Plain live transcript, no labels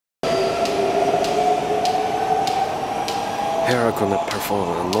Here I'm gonna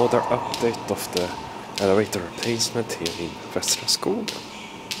perform another update of the elevator replacement here in Västra Skogen.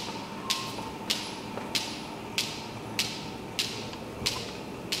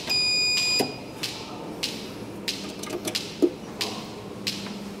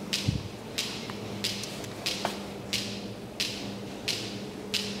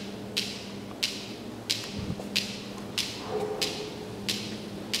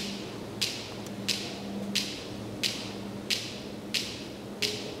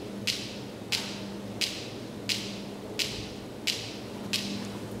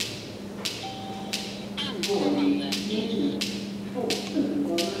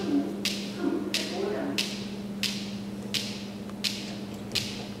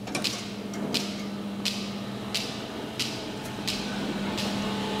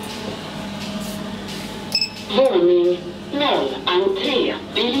 Våning 0, entré,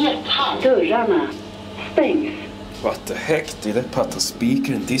 biljetthall. Dörrarna stängs. What the heck? Did I put a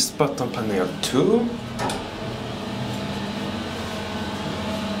speaker in this button panel too?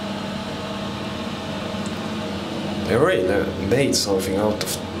 They really made something out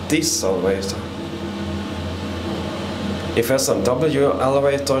of this elevator. If SMW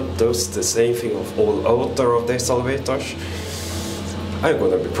elevator does the same thing of all other of these elevators, I'm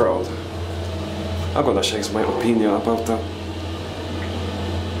gonna be proud. I'm gonna change my opinion about that.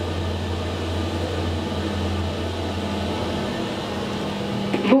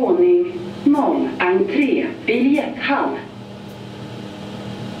 Våning 0, entré, biljetthall.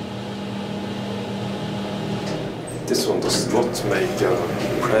 This one does not make a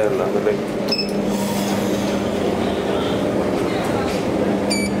shell and a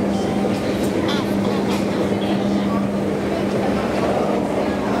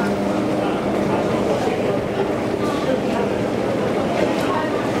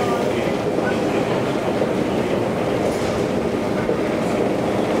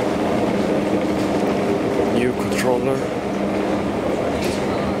new controller.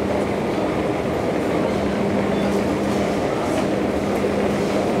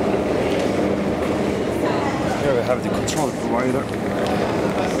 Here we have the control provider.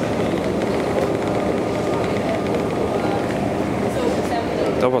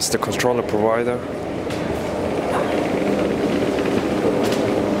 That was the controller provider.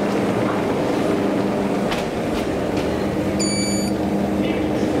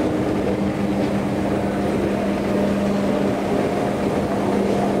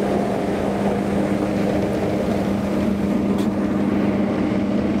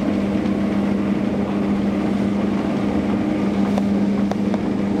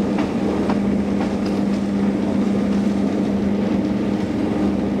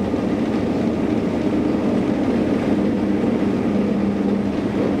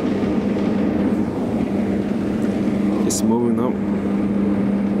 It's moving up.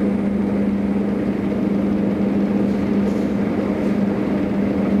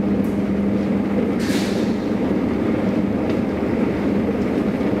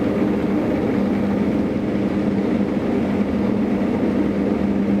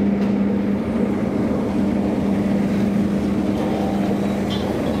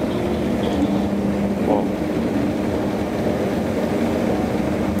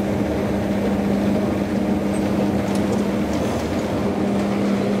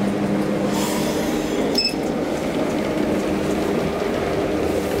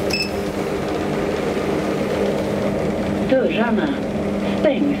 Dörrarna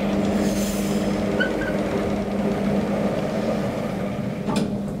stängs.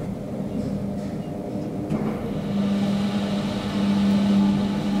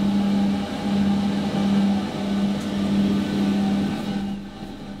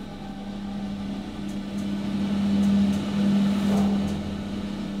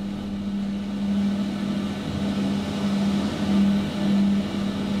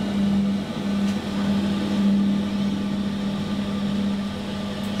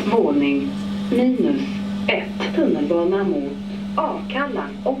 Våning -1, tunnelbana mot Akalla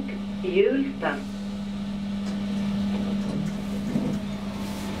och Hjulsta.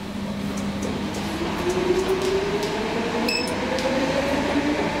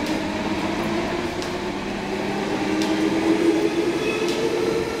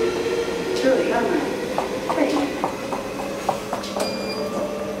 Dörrarna stängs.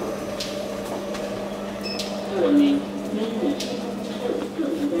 Våning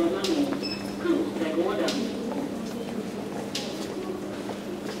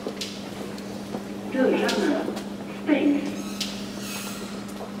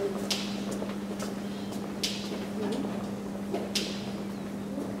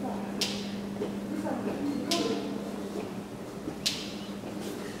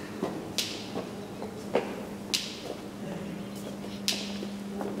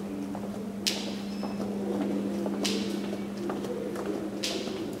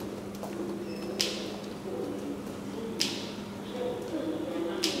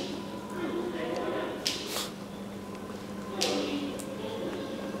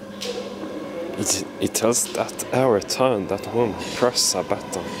It tells that every time that one presses a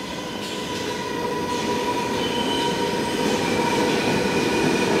button.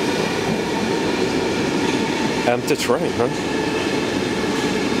 Empty train, huh?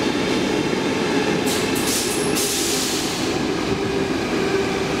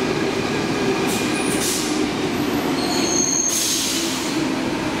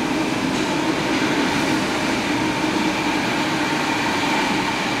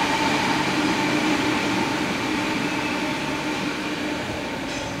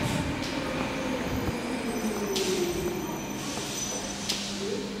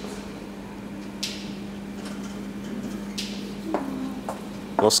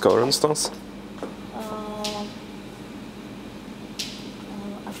 Var ska du någonstans?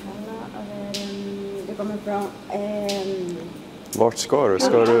 Det kommer från... Vart ska du?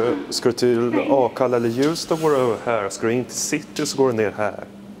 Ska du till Akalla eller Ljusdal går du här. Ska du in till city så går du ner här.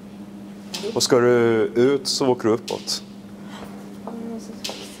 Och ska du ut så åker du uppåt.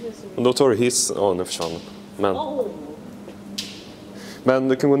 Och då tar du hiss. Ja, nu försvann den. Men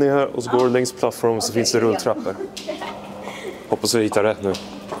du kan gå ner här och så går du längs plattformen så finns det rulltrappor. Hoppas du hittar rätt nu.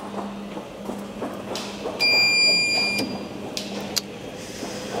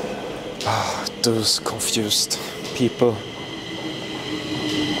 Those confused people.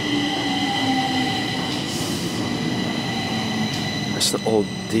 There's an old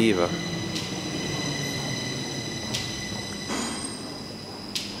diva.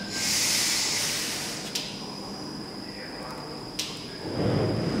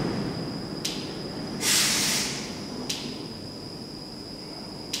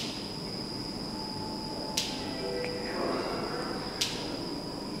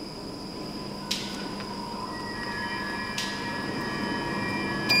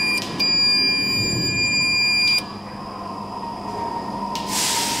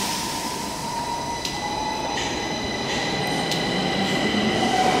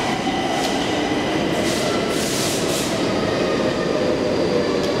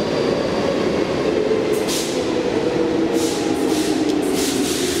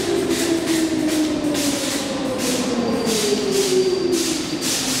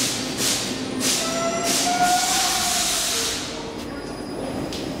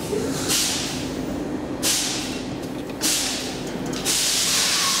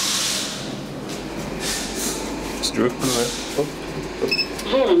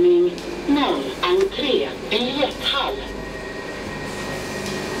 Våning 0, entré, biljetthall.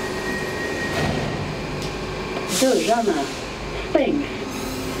 Dörrarna stängs.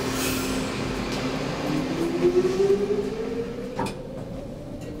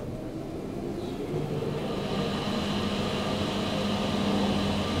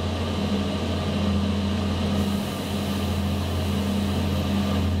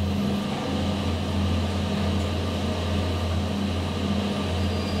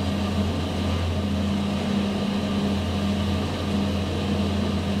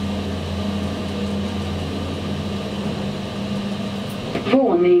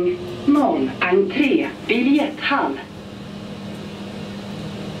 Våning 0, entré, biljetthall.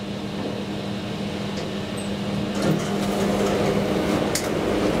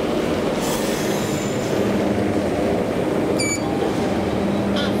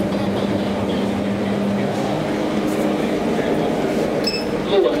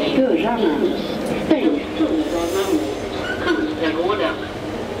 Dörrarna stängs. Tunnelbanan mot Kungsträdgården.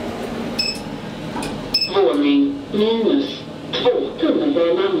 Våning -2,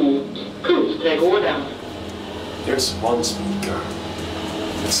 tunnelbanan mot Kungsträdgården. There's one speaker.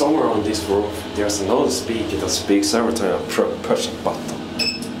 Somewhere on this roof, there's another speaker that speaks every time I push a button.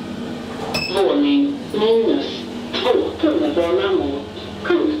 Våning -2, tunnelbanan mot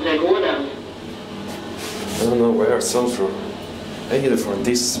Kungsträdgården. I don't know where it comes from. Either from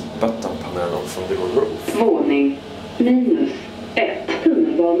this button panel or from the roof. Våning -1,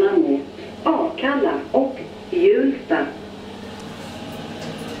 tunnelbanan mot Akalla och Hjulsta.